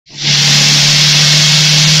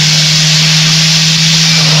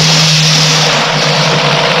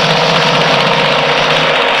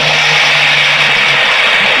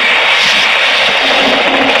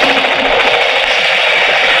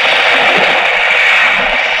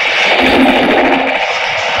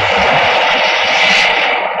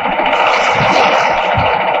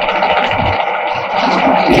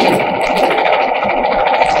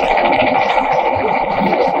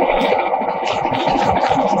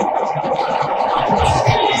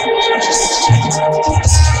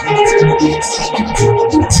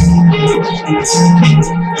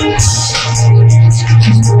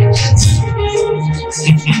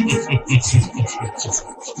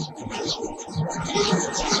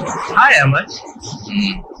Hi, Amar.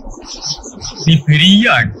 நீ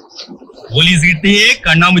பெரிய ஆள். போலீஸ் கிட்டே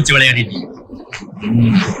கண்ணாமூச்சி விளையாடிட்டு.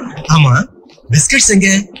 ஆமா, பிஸ்கட்ஸ் எங்க?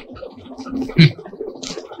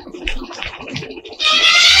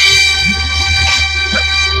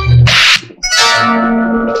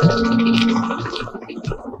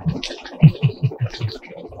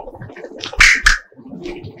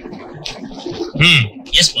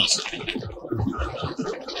 Yes, boss.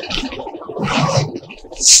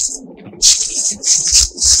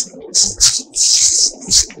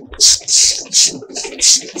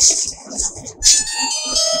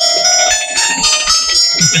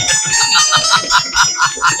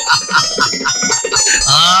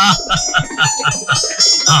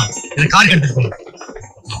 இது கார் எடுத்துட்டு போங்க.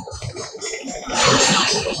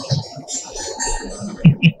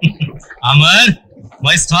 Amar,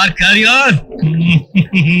 my star carrier.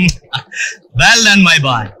 Well done, my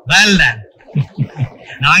boy. Well done.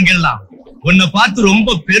 நாங்கெல்லாம் உன்னை பார்த்து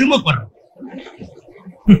ரொம்ப பெருமைப்படுறோம்.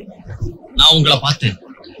 நான் உங்களை பார்த்து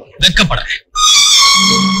வெட்கப்படுறேன்.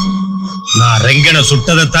 நான் ரெங்கனை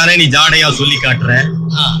சுட்டதைத்தானே நீ ஜாடையா சொல்லி காட்டுற.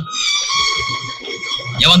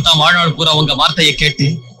 எவன் தான் வாழ்நாள் பூரா உங்க வார்த்தையை கேட்டு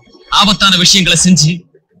ஆபத்தான விஷயங்களை செஞ்சு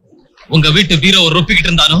உங்க வீட்டு பீரோவை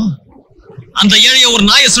ரொப்பிக்கிட்டு இருந்தானோ அந்த ஏழைய ஒரு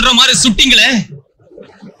நாயை சுடுற மாதிரி சுட்டிங்களே,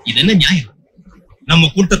 இது என்ன நியாயம்? நம்ம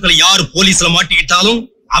கூட்டத்துல யாரு போலீஸ்ல மாட்டிக்கிட்டாலும்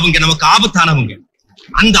அவங்க நமக்கு ஆபத்தானவங்க.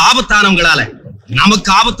 அந்த ஆபத்தானவங்களால நமக்கு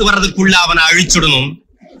ஆபத்து வர்றதுக்குள்ள அவனை அழிச்சுடணும்.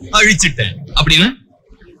 அழிச்சிட்டேன் அப்படின்னா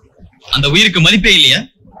அந்த உயிருக்கு மதிப்பே இல்லையா?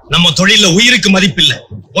 நம்ம தொழில உயிருக்கு மதிப்பு இல்ல,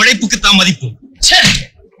 உழைப்புக்கு தான் மதிப்பு.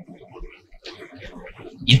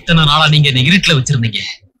 இத்தனை நாளா நீங்க இந்த இருட்டுல வச்சிருந்தீங்க.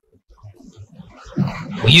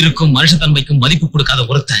 உயிருக்கும் மனுஷ தன்மைக்கும் மதிப்பு கொடுக்காத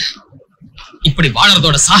ஒருத்தன் இப்படி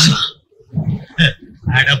வாழறதோட சாகலாம்.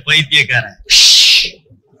 அட பைத்தியக்கார,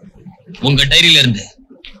 உங்க டைரியில இருந்து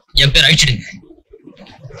என் பேர் அழிச்சிடுங்க.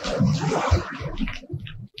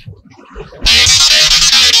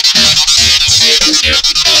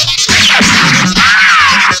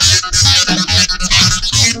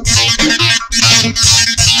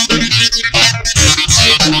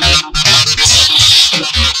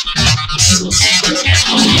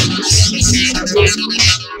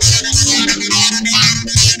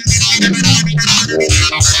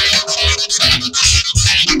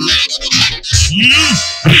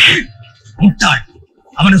 முட்டாள்,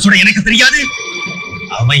 அவனை சுட எனக்கு தெரியாது.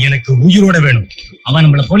 அவன் எனக்கு உயிரோட வேணும். அவன்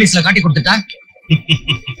நம்மள போலீஸ்ல காட்டி கொடுத்துட்டா?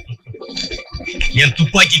 என்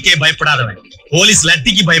துப்பாக்கிக்கே பயப்படாதவன் போலீஸ்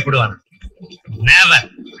லட்டிக்கு பயப்படுவான். Never.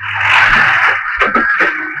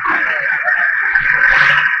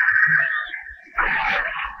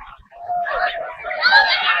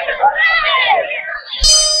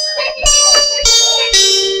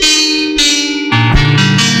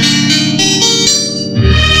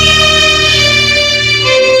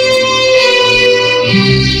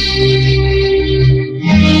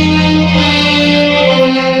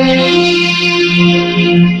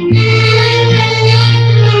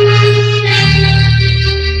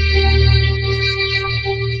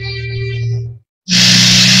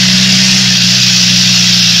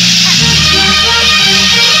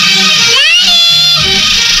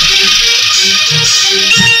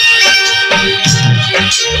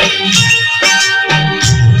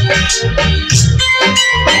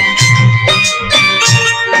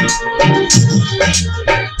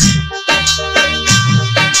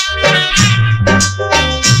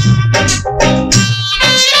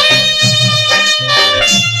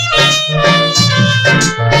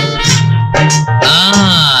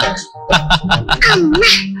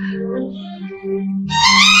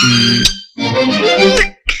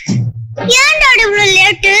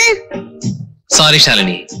 சாரி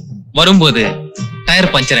ஷாலினி, வரும்போது டயர்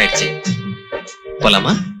பஞ்சர் ஆயிடுச்சு.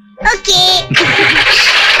 போலாமா? ஓகே.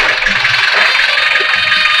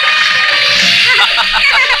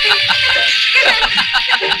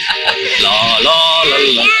 லா லா லா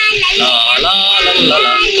லா லா லா லா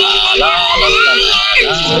லா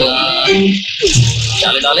லா.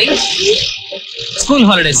 ஷாலினி டார்லிங், ஸ்கூல்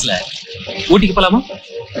ஹாலிடேஸ்ல ஊட்டிக்கு போலாமா?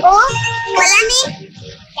 ஓ போலாமே.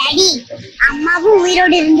 டாடி, அம்மாவும்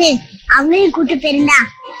உயிரோடு இருந்து அவங்களையும் கூட்டு போயிருந்தா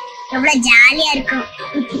எவ்வளவு ஜாலியா இருக்கும்.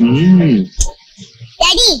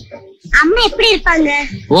 டாடி, அம்மா எப்படி இருப்பாங்க?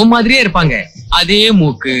 ஓ மாதிரியே இருப்பாங்க. அதே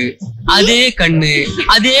மூக்கு, அதே கண்ணு,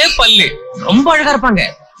 அதே பல்லு, ரொம்ப அழகா இருப்பாங்க.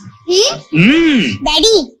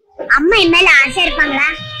 டாடி, அம்மா என் மேல ஆசை இருப்பாங்களா?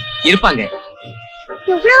 இருப்பாங்க.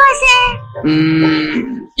 இவ்வளவு ஆசை?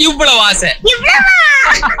 இவ்வளவு ஆசை. இவ்வளவா?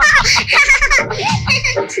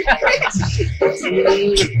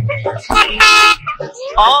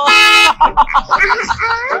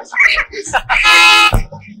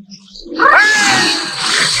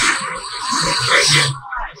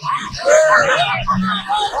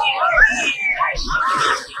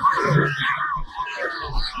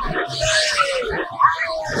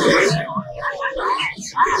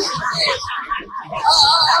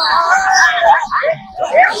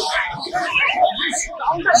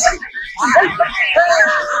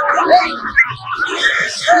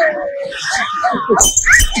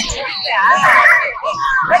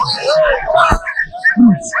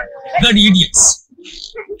 bloody idiots.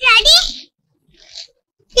 டாடி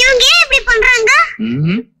இவங்க ஏன் இப்படி பண்றாங்க?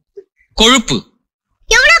 கொழுப்பு.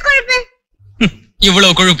 எவ்வளவு கொழுப்பு?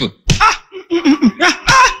 இவ்வளவு கொழுப்பு.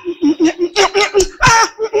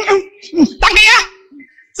 தங்கையா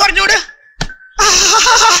sorry ஜோடு.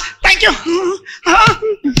 Thank you.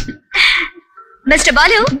 Mister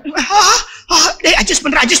Balu, டேய் அட்ஜஸ்ட்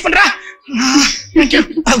பண்றா. Thank you.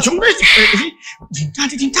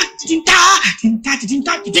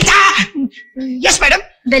 Yes madam.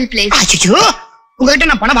 Bill please. அச்சச்சோ, உங்ககிட்ட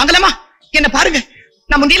நான் பணம் வாங்கலாமா? என்ன பாருங்க,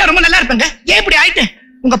 நான் முந்தியில ரொம்ப நல்லா இருப்பேங்க. ஏன் இப்படி ஆயிட்டு?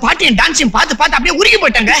 உங்க பாட்டியும் டான்ஸையும் பார்த்து அப்படியே உருகி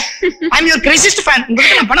போயிட்டாங்க. ஐ அம் யுவர் கிரேசியஸ்ட் ஃபேன்.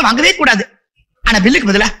 உங்ககிட்ட நான் பணம் வாங்கவே கூடாது. ஆனா பில்லுக்கு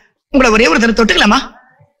பதிலா உங்களை ஒரே ஒரு தடவை தொட்டுக்கலாமா?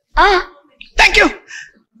 Thank you.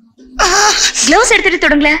 க்ளவுஸ் எடுத்துட்டு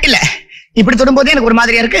தொடுங்களேன். இல்ல, இப்படி தொடும்போதே எனக்கு ஒரு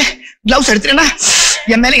மாதிரியா இருக்கு. க்ளவுஸ் எடுத்துட்டேன்னா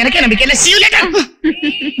என் மேல எனக்கே நம்பிக்கை இல்ல. See you later.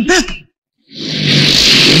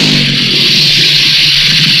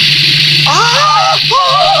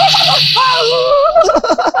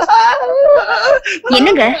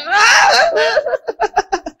 என்னங்க?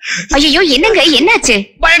 ஐயோ என்னங்க, என்னாச்சு?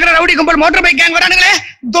 பயங்கர ரவுடி கும்பல் மோட்டார் பைக் கேங் வரானுங்களே,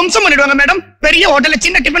 தும்சம் பண்ணிடுவாங்க மேடம். பெரிய ஹோட்டல்ல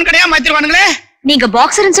சின்ன டிபன் கடையா மாத்திடுவானுங்களே. நீங்க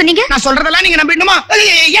பாக்ஸர்னு சொன்னீங்க. நான் சொல்றதெல்லாம் நீங்க நம்பிடணுமா?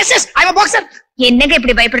 S S, I am a boxer. என்னங்க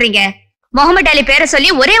இப்படி பயப்படுறீங்க? முகமது அலி பேரை சொல்லி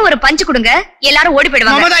ஒரே ஒரு பஞ்ச் கொடுங்க, எல்லாரும் ஓடி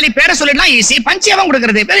போயிடுவாங்க. முகமது அலி பேரை சொல்லிடலாம் ஈஸி, பஞ்ச் அவன்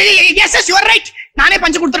கொடுக்கிறது. S S, you are right. நானே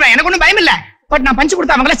பஞ்ச் கொடுத்துறேன், எனக்கு ஒண்ணும் பயம் இல்ல. பட் நான் பஞ்ச்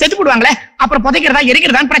கொடுத்தா அவங்கள செத்து போடுவாங்களே, அப்புறம் புதைக்கிறதா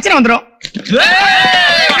எரிக்கிறதா பிரச்சனை வந்துரும்.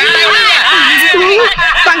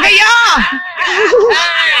 தங்கையா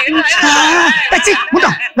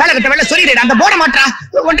வேலை கட்ட வேலை சொல்லி அந்த போட மாட்டா.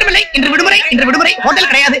 ஒன்றுமில்லை, இன்று விடுமுறை. ஹோட்டல்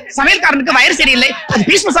கிடையாது. சமையல்காரனுக்கு வயிறு சரியில்லை. அது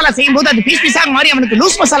பீஸ் மசாலா செய்யும் போது அது பீஸ் பீஸாக மாறி அவனுக்கு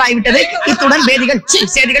லூஸ் மசாலா ஆகிவிட்டது. இத்துடன்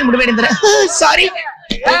செய்திகள் முடிவடைந்தன. Sorry.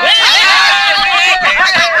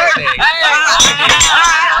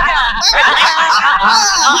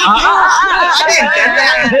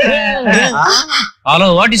 Hello,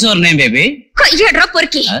 what is your name, baby? கையடா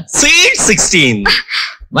பொறுக்கி. Sweet 16.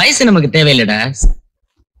 வயசு நமக்கு தேவையில்லடா.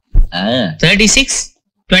 36,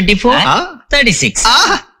 24, 36.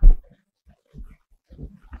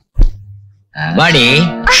 பாடி.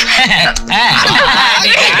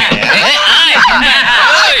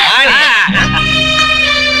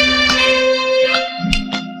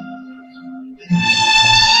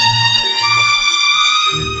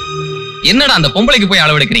 என்னடா அந்த பொம்பளைக்கு போய்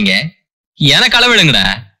அளவெடுக்கிறீங்க? எனக்கு அளவெடுங்கடா.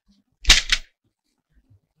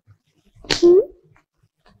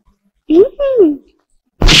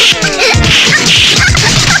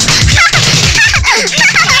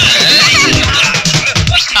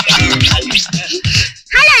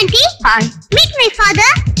 Hello auntie. Hi. Meet my father,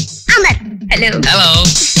 Amar. Hello. Hello.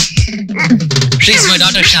 She's my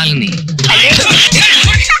daughter Shalini.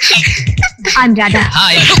 I'm Radha.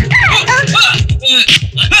 Hi.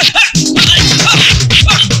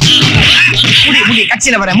 முடி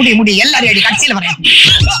கட்சியில வர முடி எல்லாரும் அடி கட்சியில வர.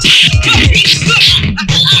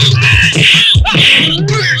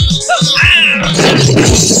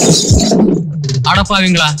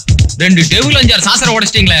 அடப்பாவீங்களா, 2 டேபிள் 5 சாசர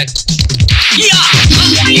உடைச்சிட்டீங்களே.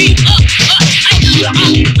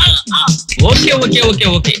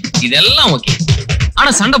 ஓகே இதெல்லாம் ஓகே. ஆனா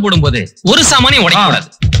சண்டை போடும்போது ஒரு சாமானியம் உடைக்க கூடாது.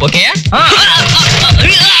 ஓகே?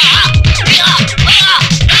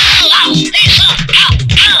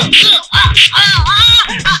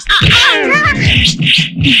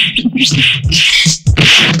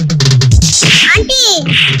 ஆண்டி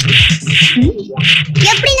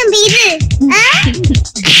எப்படி நம்ம இது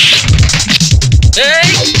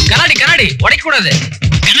கண்ணாடி உடைக்க கூடாது.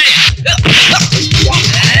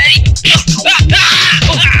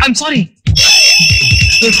 I'm sorry.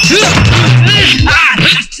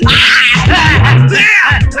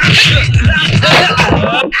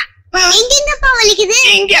 எங்கப்பா வலிக்குது?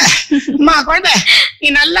 இங்க அம்மா குழந்தை, நீ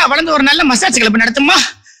நல்லா வளர்ந்து ஒரு நல்ல மசாஜ் கிளப் நடத்துமா?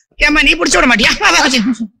 ஏமா நீ புடிச்சு விட மாட்டியா?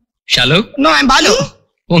 ஷாலு. நோ, ஐ அம் பாலு.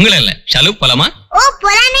 உங்கள இல்ல ஷாலு, போலாமா? ஓ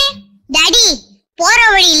போலாமே. டாடி போற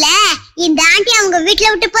வழியில இந்த ஆண்டி அவங்க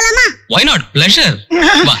வீட்ல விட்டு போலாமா? Why not? Pleasure.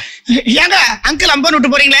 வா. ஏங்க அங்கிள் அம்பன்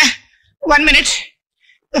விட்டு போறீங்களே? 1 minute.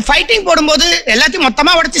 ஃபைட்டிங் போடும்போது எல்லாத்தையும்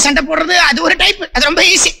மொத்தமா உடைச்சு சண்டை போடுறது அது ஒரு டைப், அது ரொம்ப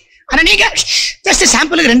ஈஸி. ஆனா நீங்க ஜஸ்ட்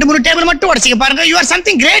சாம்பிளுக்கு 2-3 டேபிள் மட்டும் உடைச்சிக்க பாருங்க. You or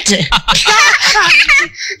something great.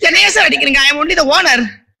 என்னைய சார் அடிக்கிறீங்க? ஐ அம் ஒன்லி தி ஓனர்.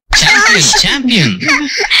 சாம்பியன்.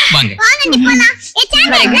 வாங்க. வாங்க போலாம்.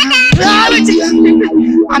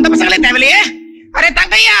 அந்த பசங்களே தேவலையே. அரே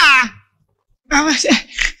தங்கையா,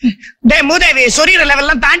 டேய் மூதேவி, சொரியிற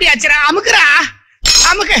லெவல்லாம் தாண்டி ஆச்சுடா. அமுக்குறா,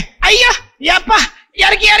 அமுக்கு. ஐயா ஏப்பா,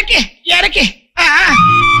 இறக்கி.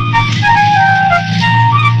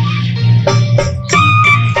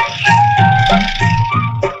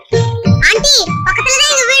 ஆண்டி பக்கத்துல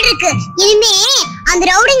தான் எங்க வீடு இருக்கு. இனிமே அந்த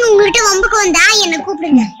ரவுடிங்க உங்ககிட்ட வம்புக்கு வந்தா என்ன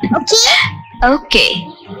கூப்பிடுங்க. Okay okay.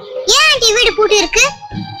 ஏன் ஆண்டி வீடு பூட்டி இருக்கு?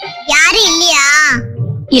 யாரும் இல்லையா?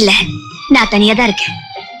 இல்ல, நான் தனியா தான் இருக்கேன்.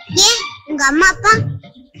 ஏன் உங்க அம்மா அப்பா?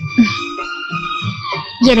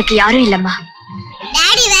 எனக்கு யாரும் இல்லம்மா.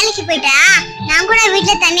 டாடி வேலைக்கு போயிட்டா நான் கூட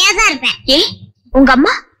வீட்டுல தனியா தான் இருப்பேன். ஏ, உங்க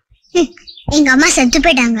அம்மா? எங்க அம்மா செத்து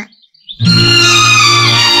போயிட்டாங்க.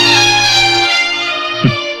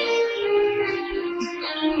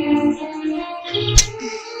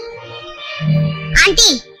 ஆண்டி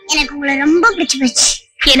எனக்கு உங்களை ரொம்ப பிடிச்சு போச்சு.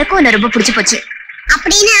 எனக்கும் உன்னை ரொம்ப பிடிச்சு போச்சு.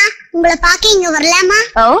 அப்படின்னா உங்களை பார்க்க இங்க வரலாமா?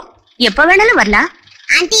 ஓ, எப்ப வேணாலும் வரலாம்.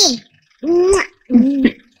 Aunty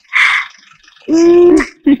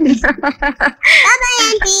bye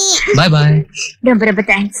aunty. Bye bye. ரொம்ப ரொம்ப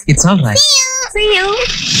thanks. It's all right. See you.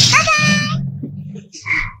 Bye bye.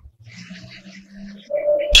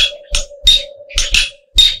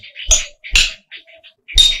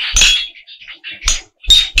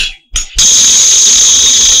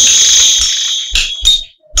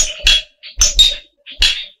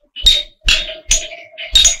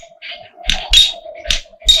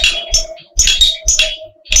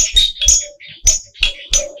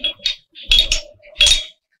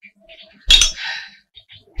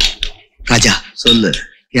 ராஜா சொல்லு.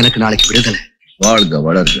 எனக்கு நாளைக்கு விடுதலை. வாழ்க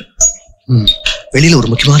வளர்க. வெளியில ஒரு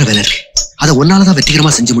முக்கியமான வேலை இருக்கு. அதை ஒன்னாலதான்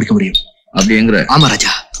வெற்றிகரமா செஞ்சு முடிக்க முடியும். அப்படிங்கிற? ஆமா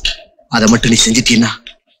ராஜா, அதை மட்டும் நீ செஞ்சிட்டீன்னா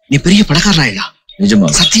நீ பெரிய பணக்காரன் ஆயிடலாம்.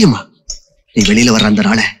 நிஜமா? சத்தியமா. நீ வெளியில வர்ற அந்த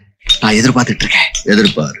நாளை நான் எதிர்பார்த்துட்டு இருக்கேன்.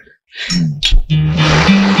 எதிர்பார்.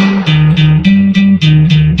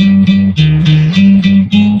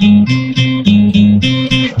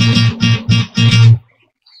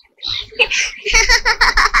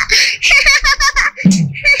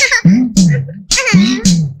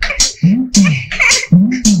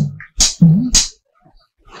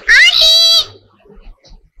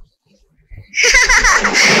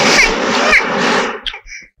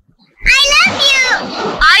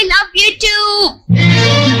 I love you too.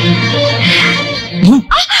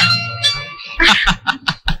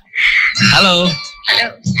 Hello.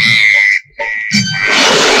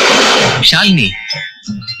 Shalini,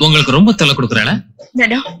 உங்களுக்கு ரொம்ப தொல்லை கொடுக்குறாளா?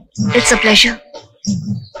 No, it's a pleasure.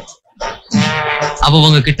 அவ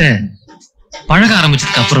உங்ககிட்ட பழக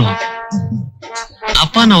ஆரம்பிச்சதுக்கு அப்புறம்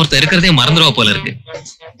அப்பா நான் ஒருத்தர் இருக்கிறதே மறந்துடுவா போல இருக்கு.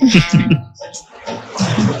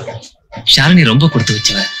 ஷாலினி ரொம்ப கொடுத்து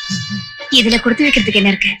வச்சவ. இதுல கொடுத்து வைக்கிறதுக்கு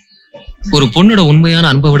என்ன இருக்கு? ஒரு பொண்ணோட உண்மையான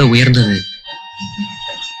அன்பை விட உயர்ந்தது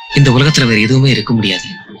இந்த உலகத்துல வேற எதுவுமே இருக்க முடியாது.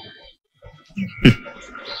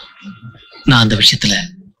 நான் அந்த விஷயத்துல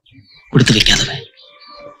கொடுத்து வைக்காதவன்.